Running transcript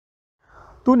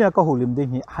tu nia ka hulim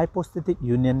ding hi hypostatic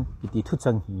union kiti thu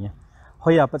chang hi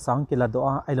hoya pa sang kila do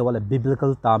ai lo wala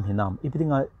biblical term hinam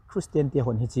ipidinga Christian te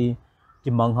hon hi chi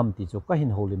ki mangham ti chu ka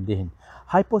hin holim de hin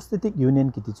hypostatic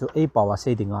union kiti chu ei pawa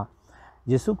se dinga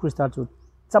Jesu Christa chu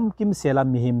CHAMKIMSE'A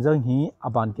MIHEM jang hi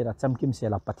aban kira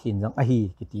CHAMKIMSE'A pathin jang ahi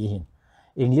kiti hin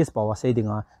English pawa se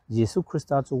dinga Jesu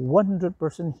Christa chu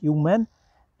 100% human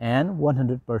and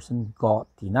 100% God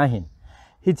tina hin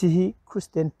hi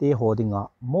Christian te hodinga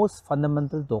most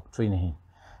fundamental doctrine hin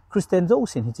Christian zo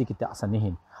sin hi chi kita asani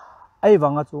hin ai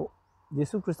wanga chu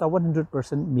Jesu Christa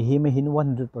 100% MIHEM hin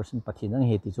 100% pathin ang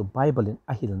heti chu Bible in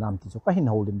ahil nam ti chu ka hin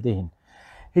holim de hin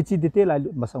hi chi detail ai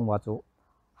masang wa chu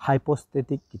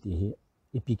hypostatic kiti hi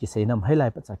ipi ki seinam hailai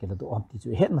pa chakela do om ti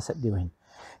chu het masat di hin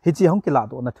hi chi hong kila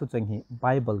do na thu chang hi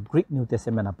Bible Greek New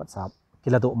Testament na pa cha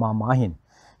kila do ma hin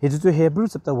hi chu Hebrew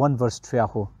chapter 1 verse 3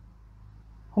 ho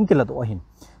hong kila do hin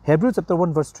Hebrew chapter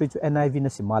 1 verse 3 to NIV na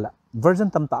simala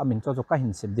version tam ta amin cho ka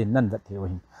hin sim din nan da theo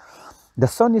hin the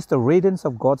Son is the radiance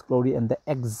of God's glory and the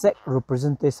exact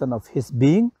representation of his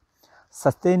being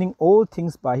sustaining all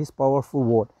things by his powerful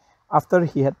word. After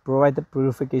he had provided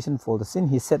purification for the sin,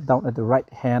 he sat down at the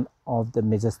right hand of the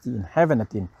majesty in heaven.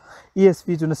 Atin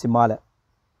ESV juna simala.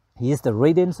 He is the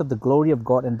radiance of the glory of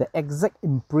God and the exact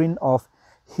imprint of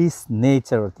his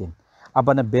nature. Atin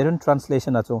abana barren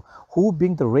translation acho who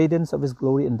being the radiance of his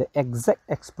glory and the exact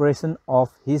expression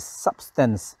of his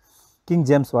substance. King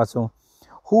James wacho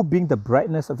who being the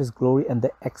brightness of his glory and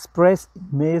the express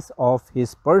image of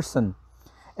his person.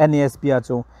 NASB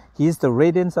acho he is the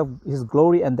radiance of his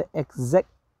glory and the exact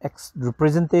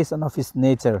representation of his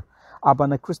nature.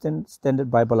 Abana Christian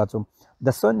Standard Bible acho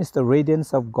the Son is the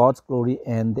radiance of God's glory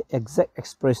and the exact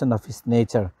expression of his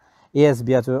nature. ASB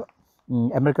acho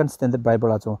American Standard Bible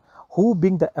acho who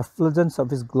being the effulgence of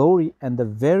his glory and the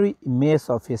very image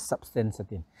of his substance.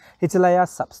 Atin hichalaya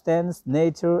substance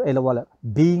nature elawala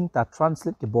being ta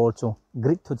translate ki bol chu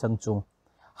Greek thu chang chu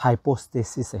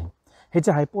hypostasis hai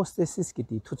hicha hypostasis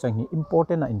kiti thu chang hi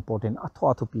important atho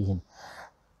athu pi hin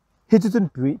hichun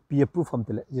pi proof hom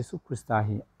tele Jesu Christa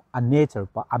hi a nature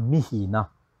pa a mihi na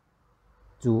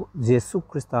chu Jesu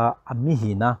Christa a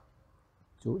mihi na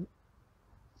chu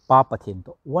pa pathin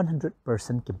to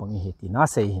 100% ki bangi heti na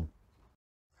sei hin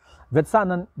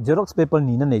vetsanan Xerox paper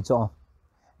ni na nei cho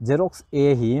Xerox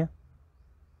A hi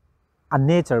a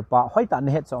nature pa hoita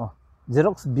ne het cho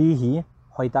Xerox B hi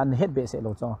hoita ne het be se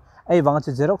lo cho ai wanga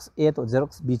chu Xerox A to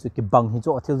Xerox B chu ki bang hi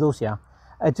cho athil do sia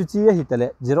ai chu chi hi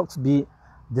tele Xerox B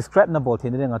describe na bol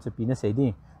thene nga chu pi na sei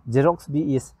di Xerox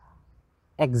B is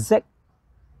exact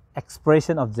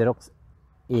expression of Xerox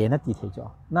A na ti thei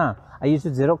cho na ai chu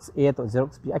Xerox A to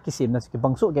Xerox B akisim na ki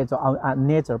bang so ge cho a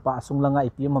nature pa sung langa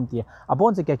ipi mam ti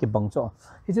abon che ki bang cho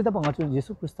hi che da bang chu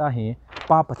Jesu Christa hi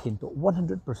pa pathin to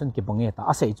 100% ki bange ta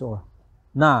asei cho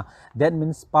na that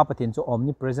means pa pathin chu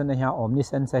omnipresent ha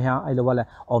omniscient ha ai lo wala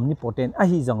omnipotent a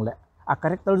hi jang le a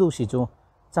character ju si chu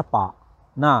chapa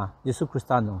na Jesu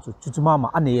Christa nong chu chuchuma ma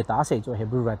ane ta asei cho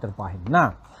Hebrew writer pa hin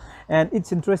na and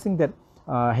it's interesting that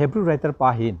Hebrew writer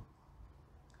pa hin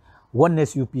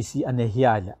oneness UPC ane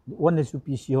hiya oneness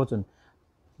UPC ho chun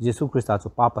Jesu Christa chu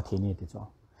pa pathini ti cho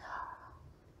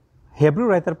Hebrew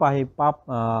writer pa hi pa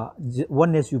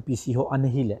oneness UPC ho ane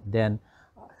hi le then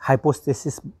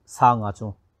hypostasis sanga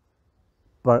chu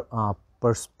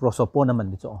prosopona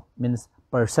man cho means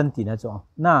person ti na cho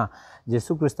na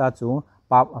Jesu Christa chu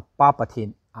pa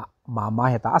pathin ma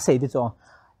heta asei ti cho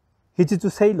hi chu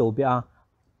sei lo bia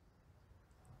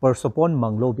prosopon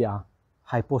mang lo bia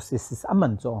hypostasis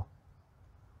aman cho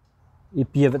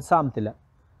ipiavet sam tila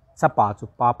chapa chu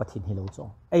pa pathin hi lo cho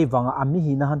ei wanga ami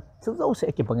hi na han thuzo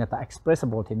se ki banga ta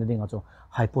expressible thin dinga cho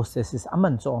hypostasis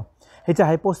aman cho hecha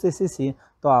hypostasis hi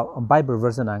to Bible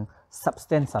version ang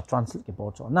substance translate ki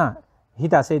bo cho na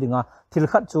hita se dinga thil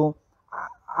khat chu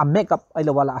a make up ai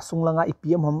lo wala asung langa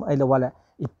ipiam hom ai lo wala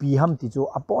ipi ham ti chu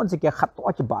apon se ke khat to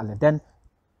ki ba le then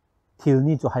thil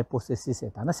ni chu hypostasis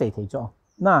eta na sei thei cho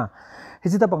na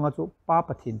hijita banga chu pa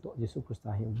pathin to Jesu Christa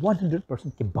hi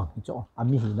 100% ki bang cho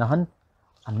ami hi na han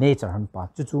a nature han pa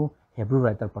chu Hebrew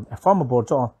writer pan affirmable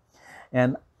cho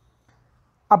and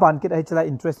aban kit ai chala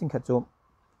interesting kha chu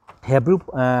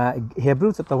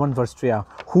Hebrew chapter 1 verse 3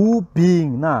 who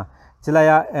being na chala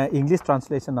ya English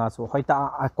translation na so hoita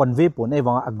a convey po nei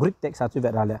wanga a Greek text chu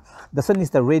verale the Son is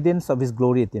the radiance of his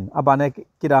glory tin abana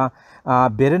kira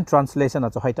barren translation na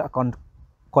so hoita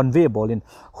convey in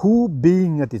who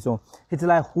being at so it's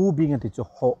like who being at so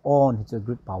ho on it's a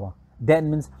great power that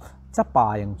means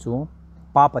chapa yang chu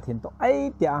pa pathin to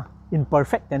ai tia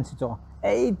imperfect tense cho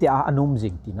ai tia anum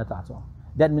jing ti na ta cho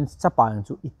that means chapa yang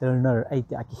chu eternal ai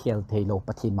tia ki hel thei lo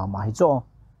pathin ma hi cho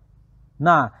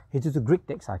na hi chu Greek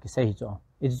text a ki sei hi chu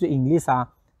hi chu English a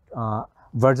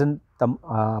version tam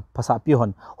phasa pi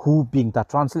hon who being ta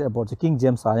translate about the King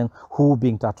James saying who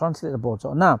being ta translate about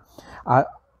so na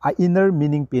a inner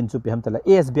meaning pin chu pem tala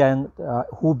ASBI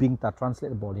who being ta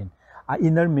translate about in a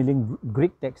inner meaning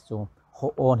Greek text chu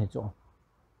ho on he chu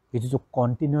hi chu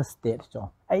continuous state chu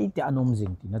ai ti anom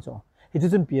jing ti na chu hi chu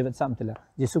chun pi vet sam tala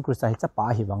Jesus Christ hi cha pa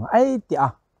hi wang ai ti a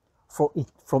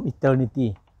from eternity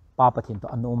pa pathin to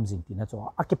anom jing ti na chu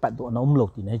akipat do anom lo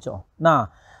ti na chu na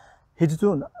hi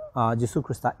chu Jesus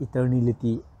Christ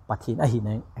eternity pathin a hi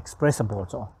na expressible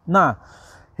cho na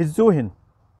hi chu hin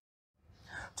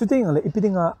chuting ale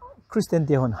ipidinga Christian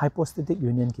te hon hypostatic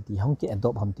union ki ti hong ki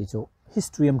adopt ham ti chu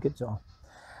history am ki cho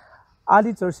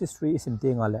early church history is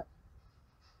imting ale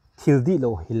thildi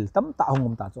lo hil tam ta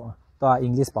hongum ta cho to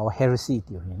English power heresy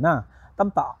ti hi na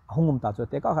tam ta hongum ta cho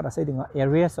te ka khara sai dinga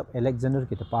areas of Alexander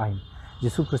ki ta pa hin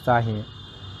Jesus Christ hi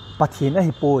pathin a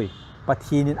hi poi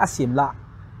pathin in asim la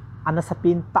ana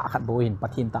sapin ta khat boin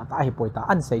pathin ta hi poi ta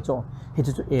an sei cho hi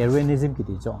chu Arianism ki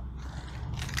ti cho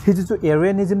hi chu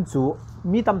Arianism chu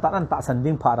mi tam ta an ta san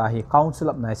ding phara hi council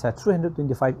of Nicaea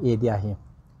 325 AD hi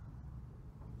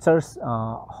church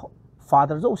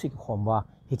father zo si khomwa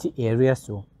hi chi areas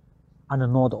chu ana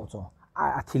no do cho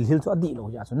a thil hil chu adi lo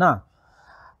ya chu na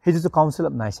hi chu council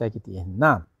of Nicaea ki ti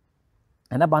na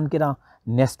ana ban kira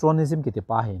Nestorianism ki ti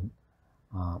pa hin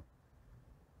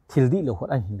thildi lo hot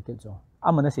an hil ke cho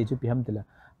amana sei chu piham tela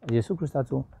Jesus Christ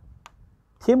chu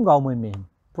thim gaw moi me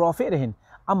prophet hin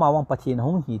amawang pathin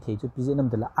hong hi the chu pijenam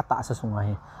tela ata sa sunga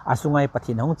he asungai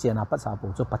pathin hong chena pa sa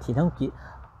po chu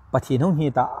pathin hong hi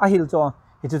ta ahil cho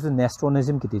hi chu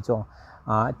Nestorianism ki ti cho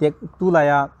tek tu la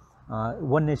ya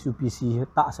oneness UPC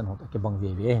ta san hot ke bang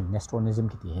ve hin Nestorianism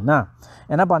ki ti na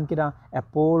ena ban kira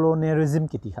Apollinarism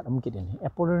ki ti khatam ki den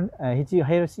Apollon hi chi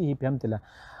heresy hi piham tela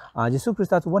Jesus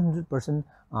Christ chu 100%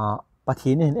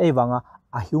 pathin hin ei wanga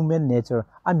a human nature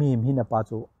a mihim hin pa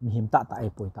chu mihim ta ai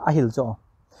poi ta ahil cho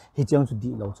hi chang chu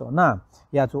di lo cho na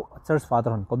ya chu church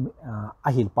father hon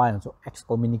ahil pa yang chu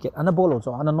excommunicate ana bolo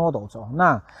cho ana no do cho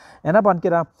na ena ban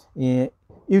kira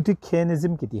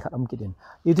Eutychianism ki ti khatam ki den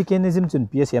Eutychianism chun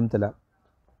PSM tala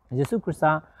Jesus Christ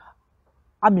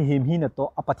a mihim hin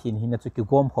to apathin hin chu ki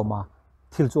gom khoma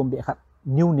thil chom be khat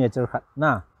new nature khat na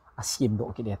a sim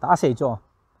do ki de ta sei cho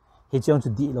hi chang chu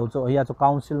di lo cho ya chu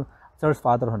council church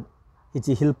father hon hi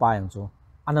chi hil pa yang chu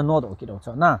ana no do ki do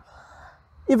cho na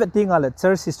if thing ala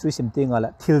church history sim thing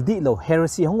ala thildi lo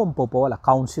heresy hongom popo ala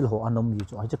council ho anom yu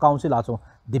cho hi council a chu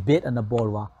debate and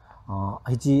bolwa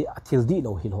hi chi thildi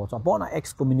lo hil ho cho bona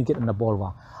excommunicate and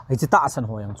bolwa hi chi ta san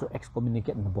ho yang chu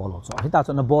excommunicate and bolo cho hi ta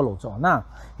chu na bolo cho na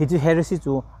hi chi heresy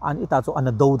chu an ita chu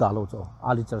an do da lo cho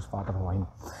ali church father ho hin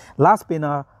last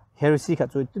pena heresy kha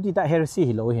chu tu ta heresy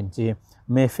hi lo hin chi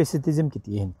Mephistoism ki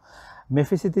ti hin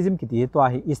Mephistoism ki ti to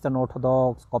hi Eastern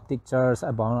Orthodox Coptic Church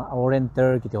about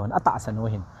Oriental ki ti hon ata san ho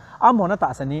hin amona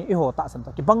ta san ni I ho ta san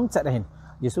to ki bang chat hin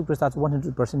Jesus Christ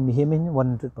 100% MIHEM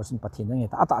 100% pathin nang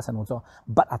ta ata san ho cho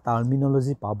but a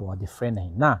terminology pa bo different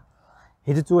hin na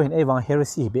hi chu hin ei wang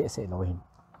heresy be se lo hin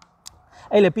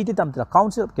ei le piti tam ta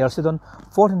Council of Chalcedon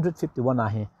 451 a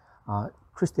hi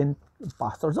Christian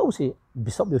pastor zo si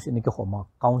bishop yo si ni ke khoma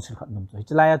council khat nam chu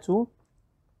chlaya chu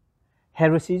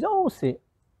heresy zo si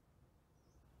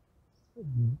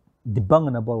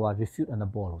debunk na bolwa refute na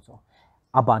bol so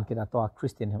aban ke da to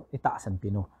Christian ita san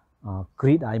pino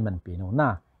creed aiman pino na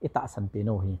ita san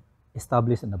pino hi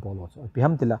establish na bol so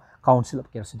piham tila Council of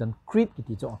Chalcedon creed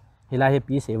kiti cho hila he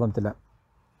pi sevam tila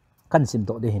kan sim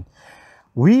to de hin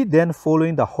we then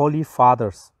following the holy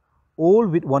fathers all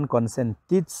with one consent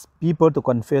teach people to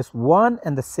confess one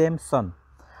and the same son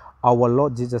our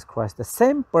Lord Jesus Christ the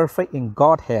same perfect in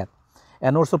Godhead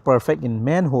and also perfect in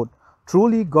manhood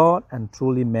truly God and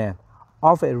truly man,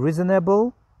 of a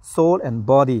reasonable soul and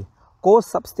body,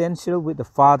 co-substantial with the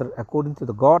Father according to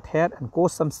the Godhead and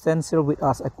co-substantial with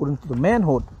us according to the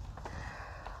manhood.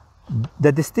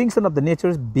 The distinction of the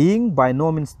natures being by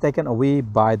no means taken away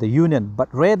by the union, but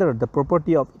rather the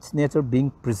property of its nature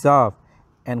being preserved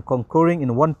and concurring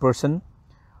in one person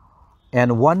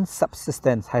and one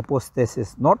subsistence,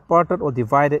 hypostasis, not parted or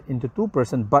divided into two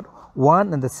persons, but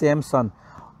one and the same Son,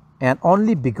 and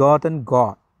only begotten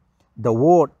God, the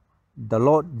Word, the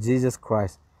Lord Jesus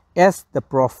Christ, as the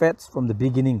prophets from the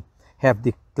beginning have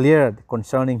declared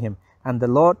concerning him, and the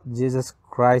Lord Jesus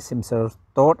Christ himself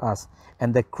taught us,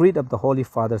 and the creed of the Holy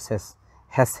Fathers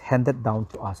has handed down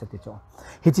to us.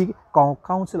 Hichi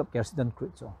Council of Chalcedon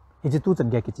creed so. Hichi tu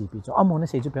tan ki chi pi so. Amona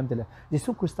sei ju pem tele.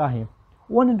 Jesus Christ hi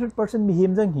 100%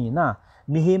 MIHEM jang hi na.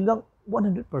 MIHEM jang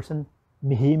 100%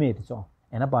 MIHEM e so.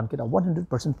 Ena ban ki da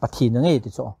 100% pathin ngai ti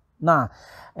so. na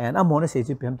and amon se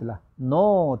chu pem tula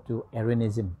no to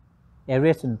Arianism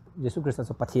Arian Jesus Christ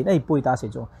so pathin ai poi ta se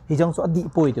chu hi jong so di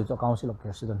poi te chu council of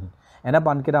Chalcedon and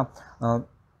aban kira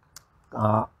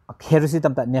heresy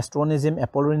tam ta Nestorianism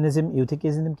Apollinism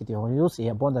Eutychianism kiti ho yo se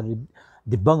abon da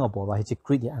dibang apo wa hi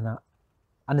creed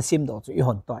ana sim do chu i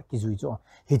hon to ki zui chu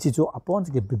hi chi chu upon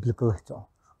the biblical chu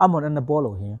amon an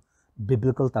bolo hi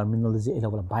biblical terminology ela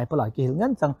wala Bible a ki hil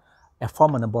ngan chang a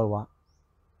form an bol wa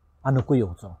anu ku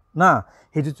yo chu na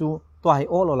hi chu to hai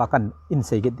all ola kan in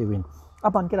say get the win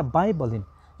apan kira Bible in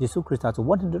Jesus Christ chu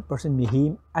 100%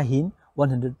 mihim ahin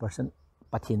 100%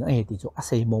 pathin a ti chu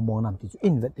asai momo nam ti chu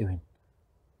in vet the win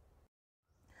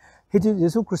hi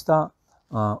Jesus Christ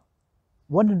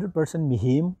 100%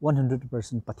 mihim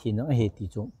 100% pathin a ti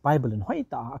chu Bible in hoi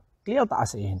ta clear ta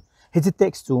ase hin hi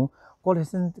text chu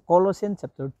Colossians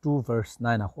chapter 2 verse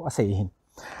 9 ako ase hin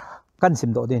kan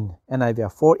sim do din NIV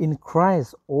for in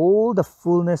Christ all the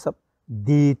fullness of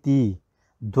deity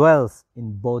dwells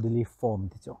in bodily form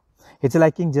ticho it's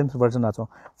like King James version acho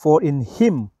for in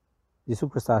him Jesus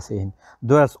Christ saying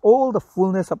dwells all the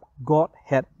fullness of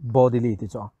Godhead bodily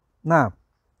ticho na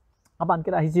aban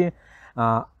kira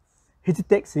hi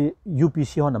text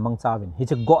UPC hon among chawin hi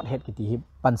Godhead kiti hi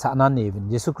pansa na nevin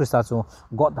Jesus Christ acho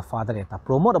God the Father eta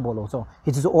promotable so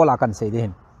hi chu all akan say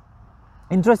din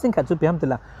interesting kha chu pem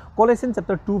tela Colossians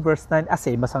chapter 2 verse 9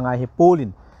 ase masanga hi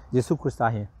Paulin Jesus Christ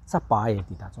hi sa pae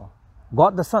ti ta cho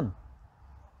God the Son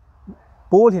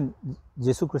Paulin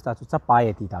Jesus Christ chu sa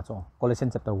pae ti ta cho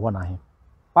Colossians chapter 1 hi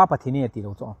papa thini ti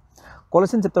ro cho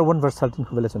Colossians chapter 1 verse 13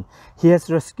 revelation he has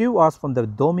rescued us from the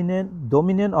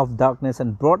dominion of darkness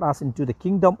and brought us into the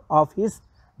kingdom of his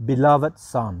beloved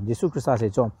Son Jesus Christ say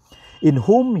cho in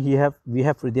whom we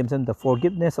have redemption, the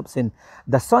forgiveness of sin.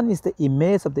 The Son is the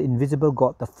image of the invisible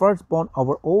God, the firstborn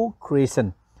over all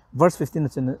creation. Verse 15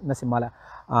 to nasimala,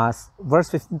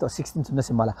 verse 15 to 16 to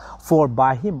nasimala. For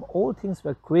by him all things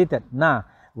were created. Na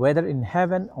whether in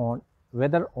heaven or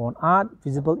whether on earth,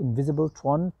 visible, invisible,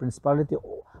 throne, principality,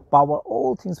 power,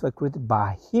 all things were created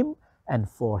by him and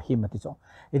for him.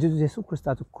 It is Jesus Christ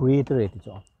to creator.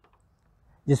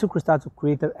 Jesus Christ to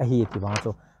creator. Ahi iti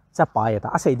sa pae ta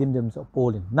asai dim so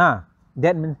Paulin na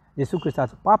that means Jesus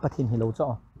Christ pa pathin hi lo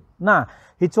cho na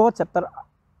hi cho chapter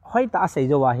hoi ta asai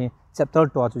jo wa hi chapter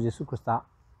 2 chu Jesus Christ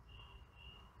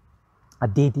a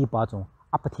deity pa cho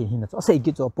apathin hi na cho asai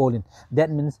ki cho Paulin that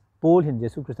means Paul hin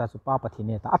Jesus Christ pa pathin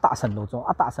ne ta ata san lo cho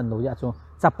ata san lo ya cho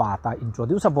sa pa ta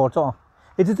introduce about cho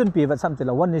it is in pivot something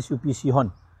la one is UPC hon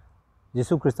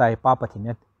Jesus Christ pa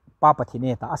pathin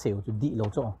ne ta asai chu di lo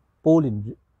cho Paulin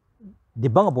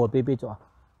dibang about pe cho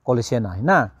Colossians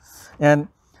na and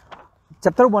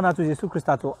chapter 1 to Jesus Christ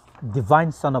to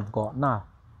divine Son of God na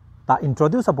ta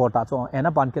introduce about ta cho and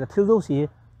aban kira thil si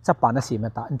chapa na si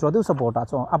meta introduce about ta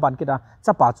cho aban kira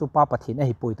chapa chu pa pathin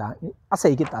hi poita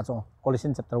asai ki ta cho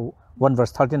Colossians chapter 1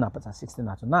 verse 13 na 16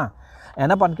 na cho na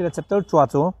and aban kira chapter 2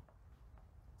 cho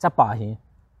chapa hi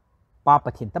pa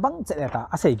pathin tabang cheta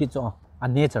asai ki cho a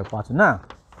nature pa cho na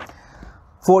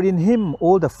for in him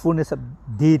all the fullness of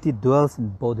deity dwells in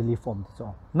bodily form.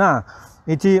 So, na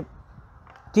iti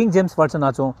King James version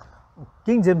acho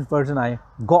King James version I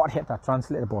Godhead that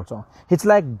translate about so. It's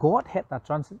like Godhead that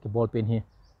translate about pen here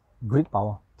Greek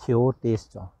power theotes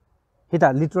so.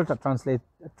 Hita literal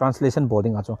translation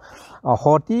boarding acho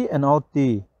hoti and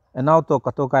auto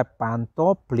katokai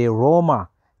panto pleroma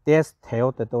tes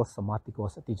theotetos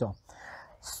somatikos ticho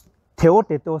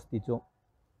theotetos ticho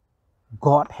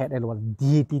God had a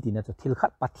deity in a till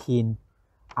cut pathin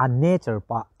a nature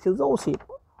pa till those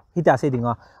he does saying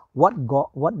what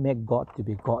make God to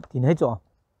be God in hejo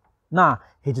na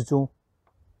heju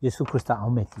Jesus Christ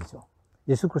make ticho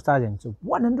Jesus Christ yang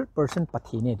 100%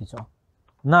 pathin ticho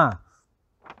na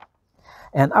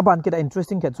and aban kida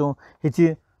interesting kecho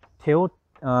hichi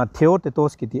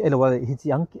theotetos kiti elwa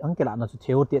hichi ankela na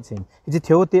theotet sin hichi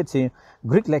theotet sin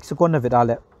Greek lexicon na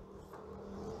virale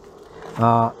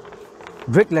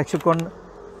Greek lexicon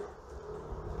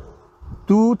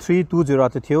 2320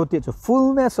 to theotes the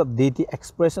fullness of deity,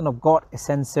 expression of God,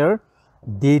 essence,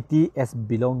 deity as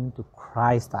belonging to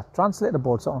Christ. That translate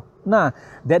about so. Na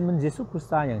that means Jesus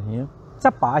Christ yang hi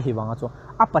chapa hi wanga cho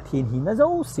apathin hi na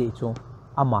zo se cho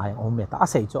amai ometa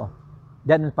asai cho.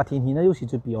 That means pathin hi na yo si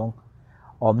cho piong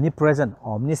omnipresent,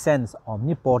 omniscience,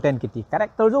 omnipotent kiti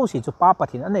character zo si cho pa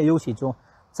pathin ane yo si cho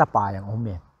chapa yang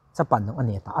ome chapan ng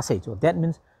aneta asai cho. That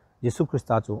means Jesus Christ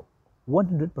cho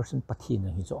 100% pathin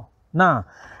hi cho. Na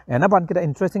and aban kita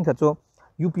interesting ka cho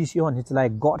UPC on it's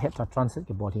like God had to translate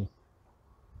the body.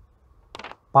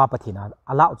 Pa pathina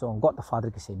allow cho God the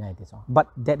Father ki say na ite so. But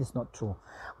that is not true.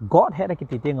 God had a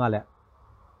kiti ngale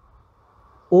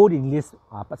Old English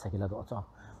apa sakila do cho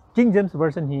King James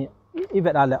version hi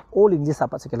even ala Old English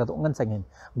apa sakila do ngan sangin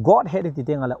God head ti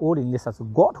teng ala Old English as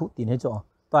God hu tin he cho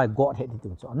to God head ti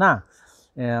cho na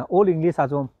Old English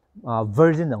as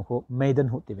version ng ko maiden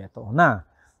hu ti to na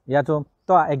ya cho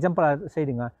to example say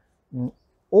dinga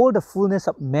all the fullness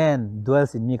of man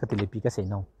dwells in me ka tilipi ka say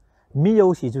no mi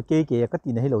yo si ju ke ka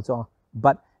ti na hello cho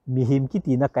but MIHEM ki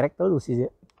ti na character lu si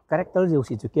character ju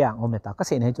si ju ke ang ometa ka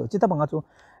say na cho chita banga cho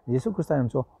JESU Christ am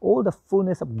cho all the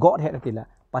fullness of God head atila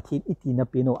pathin iti na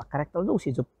pino a character lu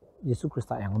si ju JESU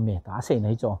Christ ang ometa say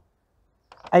na cho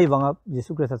ai wanga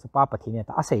JESU Christ sa pa pathin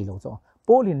ta say lo cho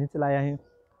polin ni chila ya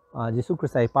JESU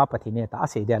Christ ai pa pathin ta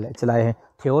say dia le chila ya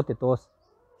Theotetos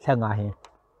thanga he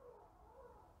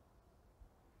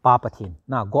pa pathin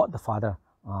na God the Father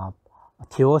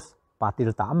Theos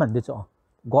patil ta man de cho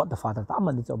God the Father ta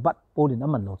man de cho but polin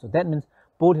aman lo cho that means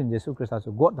polin JESU Christ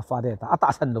so God the Father ta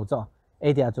ata san lo cho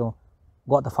ai dia cho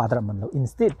God the Father man lo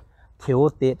instead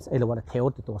Theotetos ai lo wala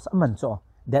Theotetos aman cho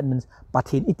that means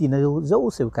pathin itina zo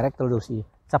se character lo si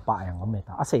cha pa yang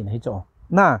ometa asai na hi cho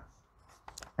na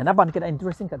and aban ke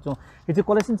interesting ka cho it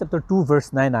Colossians chapter 2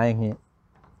 verse 9 ai he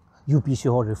UPC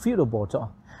ho refutable cho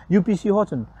UPC ho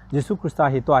chun JESU Christ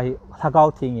hi to hi thagau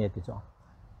thing ye ti cho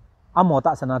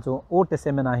amota sana cho Old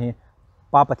Testament a hi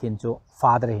pa pathin cho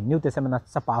Father hi New Testament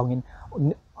sa pa ngin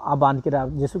aban ke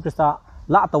JESU Christ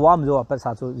la tawam jo pa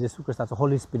sa cho JESU Christ cho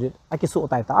Holy Spirit aki so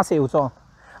tai ta se cho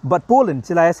but Paul in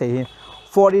chila say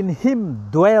for in him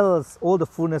dwells all the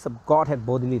fullness of Godhead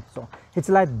bodily so it's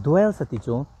like dwells ati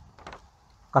cho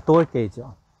katoi ke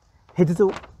cho it is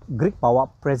Greek power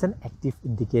present active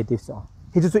indicative so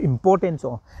it is important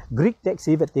so Greek text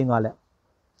if thing ale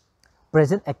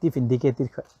present active indicative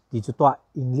ti chu to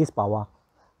English power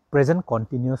present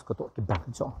continuous ko to ki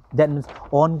bang so that means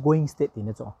ongoing state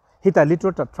in so hita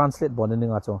literature translate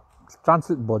boarding so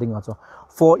translate boarding so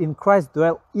for in Christ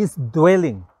dwell is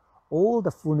dwelling all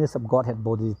the fullness of Godhead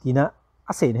body tina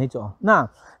ase ne cho na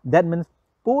that means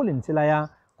Paul in chilaya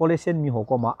Colossian mi ho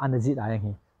ko ma anajit ayang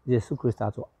hi JESU Christ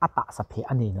cho ata sa phe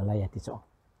ani na la ya ti cho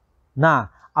na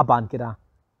aban kira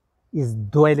is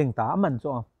dwelling ta man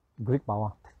cho Greek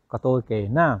power kato ke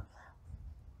na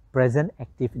present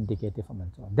active indicative man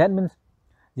cho that means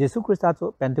JESU Christ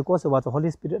cho Pentecost wa cho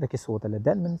Holy Spirit ke so tale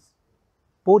that means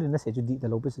Paul in se ju di da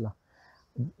lo bisla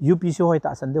UPC hoi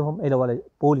ta san de hom ela wala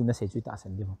Paul in se ju ta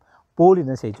san de hom Paul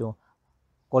in se ju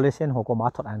Colossian ho ko ma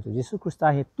thot an cho JESU Christ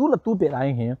he tu la tu be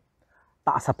ai he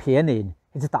ta sa phe ne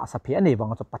he ta sa phe ne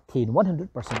wang cho pathin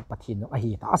 100% pathin a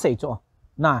hi ta se cho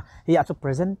na hi a cho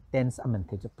present tense aman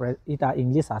the cho ita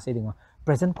English a se dinga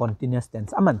present continuous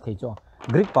tense aman the cho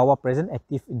Greek power present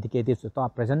active indicative so to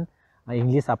present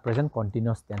English a present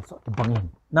continuous tense so bangin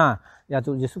na ya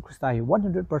cho JESU Christ hi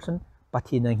 100%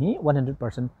 pathin hi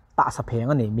 100% ta sa phe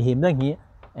nga ne MIHEM na hi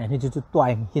and he chu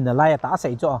twai hin la ya ta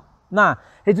se cho na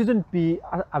he chu pi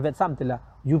avet sam tela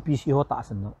UPC ho ta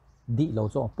san no di lo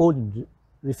cho Paul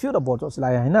refutable cho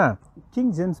sila ya na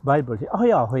King James Bible hi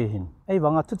ahoya hoi hin ai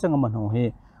wanga thu changa man ho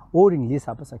he Old English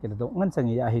apa sa ke do ngan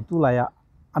changi ya hi tu la ya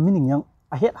amining yang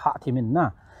a het ha thimin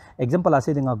na example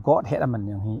ase dinga God head aman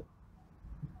yang hi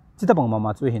chita bang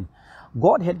mama chu hin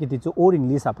God head ki ti chu Old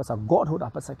English apa sa God hood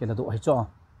apa sa ke do hi cho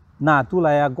na tu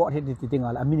la ya God head ti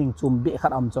tinga la amining chum be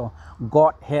khat am cho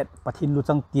God head pathin lu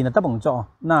chang ti na ta bang cho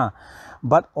na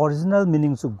but original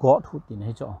meaning chu God hood tin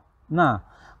hi cho na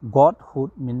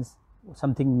Godhood means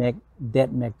something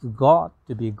that makes God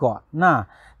to be God. Na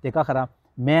teka kara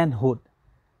manhood.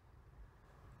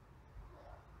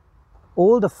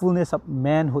 All the fullness of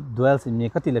manhood dwells in me.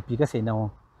 Katila pi kasi na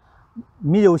ho.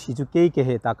 Mi yo si ju ke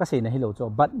he ta kasi na hilo cho.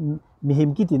 But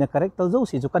MIHEM kiti na character zo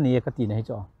si ju kaniya kati na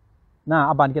cho. Na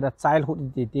aban kita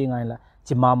childhood iti ngay la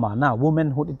chimama na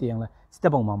womanhood iti yang la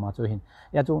sitapong mama cho hin.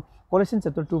 Ya cho Colossians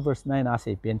chapter 2 verse 9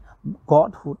 ase pen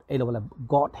Godhood elo wala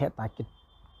Godhead ta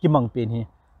kimang pen hi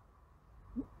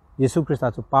JESU Christ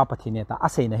chu pa pathine ta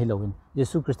ase na hilowin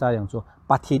JESU Christ yang chu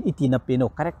pathin iti na peno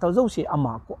character zo si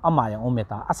ama ko ama yang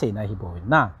ometa ase na hi boin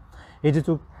na he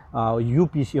chu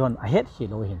UPC hon ahead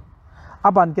hilohin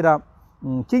aban kira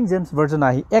King James version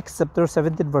hi Acts chapter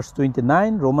 17 verse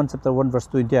 29 Romans chapter 1 verse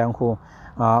 20 ang ko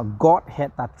God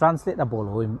had ta translate a bol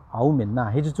hoim aumen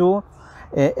na he chu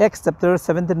Acts chapter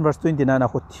 17 verse 29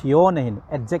 ako thion hin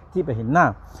adjective hin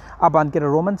na aban kira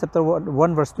Romans chapter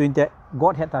 1 verse 20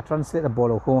 God had ta translate a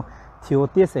bol ko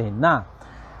theotes hin na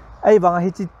ai bang hi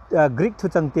chi Greek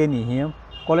thu chang te ni hi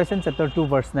Colossians chapter 2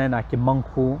 verse 9 na ki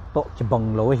mangkhu to ki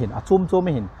bang lo hin achum chom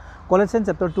hin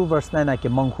Colossians chapter 2 verse 9 na ki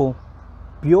mangkhu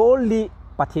purely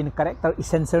pathin character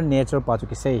essential nature pa chu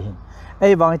ki say hin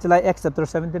ai bang hi chilai Acts chapter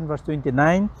 17 verse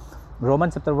 29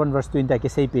 Romans chapter 1 verse 20 ke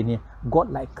say pe ni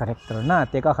God like character na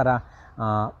te ka khara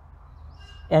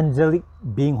angelic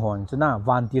being hon chu na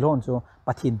van ti ron chu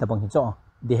pathin ta bang hi cho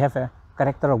they have a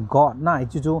character of God na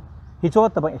chu hi cho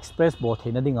ta bang express bo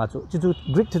theina dinga chu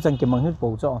Greek thu chang ke mang hi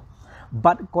po cho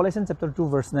but Colossians chapter 2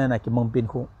 verse 9 na ke mang pin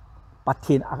khu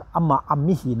pathin ama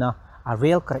ami hi na a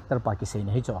real character pa ki sei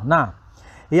na hi cho na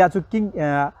ya chu king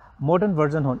modern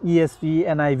version hon ESV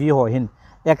NIV ho hin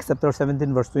Acts chapter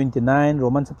 17 verse 29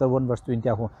 Romans chapter 1 verse 20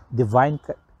 ho divine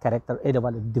character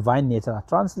divine nature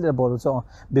translatable so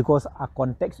because a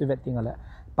context with thing ala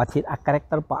pathin a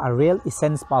character pa a real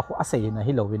essence pa ho asai na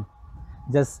hi lovin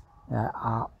just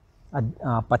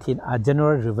pathin a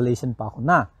general revelation pa ho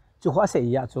na chu ho asai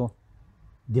ya chu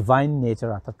divine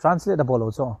nature ta translatable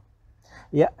also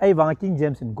ya ai wang King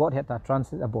James in God heta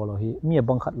translatable hi mi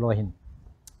bang khat lo hin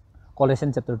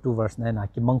Colossians chapter 2 verse 9 na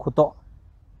ki mang khu to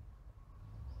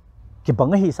ki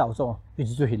bang hi sao so hi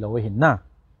chu hi lo hin na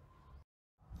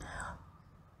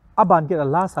aban ke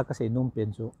la sa ka se num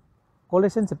pen chu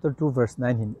Colossians chapter 2 verse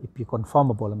 9 hin ipi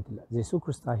conformable am tila JESU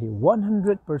Christa hi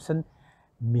 100%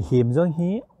 MIHEM jong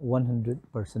hi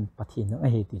 100% pathin ang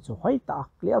hi ti chu hoi ta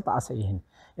clear ta sa hin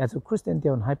ya chu Christian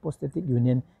tion hypostatic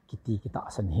union kiti kita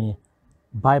san hi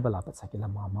Bible apat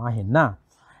sakila ma hin na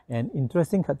and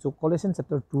interesting khat chu Colossians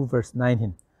chapter 2 verse 9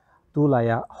 hin tu la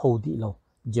ya hodi lo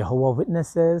Jehovah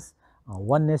Witnesses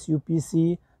oneness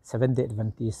UPC Seventh-day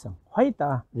Adventist hoi ta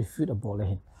refutable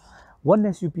hin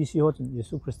oneness UPC ho chun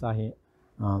JESU Christa hi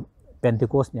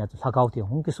Pentecost nia chu thakau ti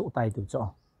hong ki su tai tu cho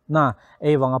na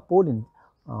e wanga polin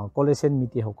Colossian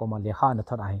miti ho ko ma le ha na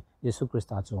thara hi JESU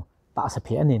Christa chu ta sa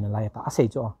phe ani na la ta sei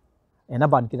cho ena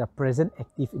ban ki present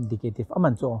active indicative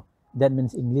aman cho that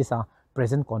means English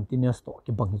present continuous to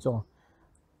ki bang cho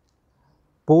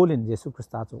polin JESU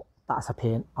Christa chu ta sa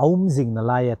phen aum jing na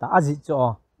la ya ta aji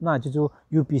cho na chu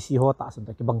UPC ho ta sun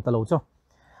ta ki bang ta lo cho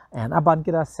and aban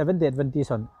ki Seventh-day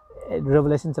Adventist on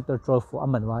Revelation chapter 12 for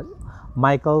amanwa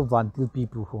Michael vantil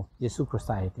people who JESU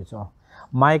Christa ite cho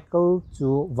Michael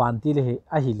chu vantil he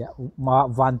ahile ma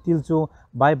vantil chu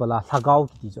Bible a thagau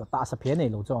ki cho ta sa phe nei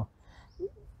lo cho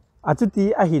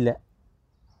achuti ahile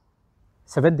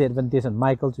Seventh-day Adventist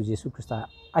Michael chu JESU Christa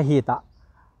ahita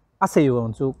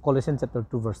asayon chu Colossians chapter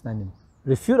 2 verse 9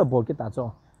 refutable ki ta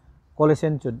cho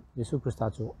Colossians chu JESU Christa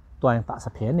chu toang ta sa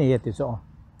phe nei ite cho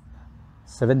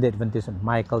Seventh-day Adventist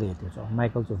Michael ite cho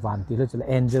Michael chu vantil chu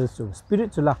angels chu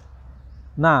spirit chu la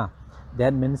na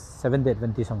that means Seventh-day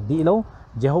Adventist on di lo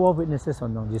Jehovah Witnesses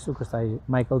on JESU Christa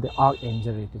Michael the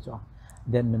archangel ite cho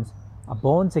that means a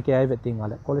bone se ke ai veting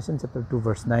ala Colossians chapter 2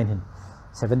 verse 9 hin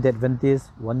Seventh-day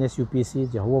Adventist oneness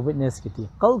UPC Jehovah Witness kiti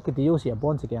kal kiti yo si a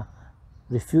bone se ke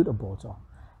refutable cho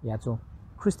ya cho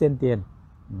Christian ten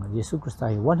JESU Christa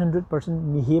 100%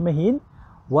 MIHEM hin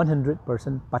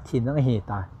 100% pathin ang hi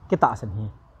ta kita san hi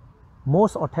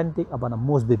most authentic abana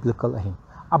most biblical ahin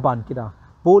aban kida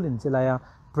polin chilaya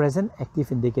present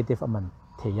active indicative aman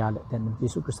theya le then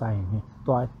JESU Christa hi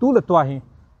to tu le to hi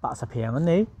ta sa pheng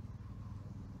nei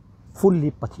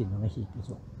fully pathin ang hi ti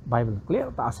so Bible clear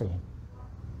ta sa hi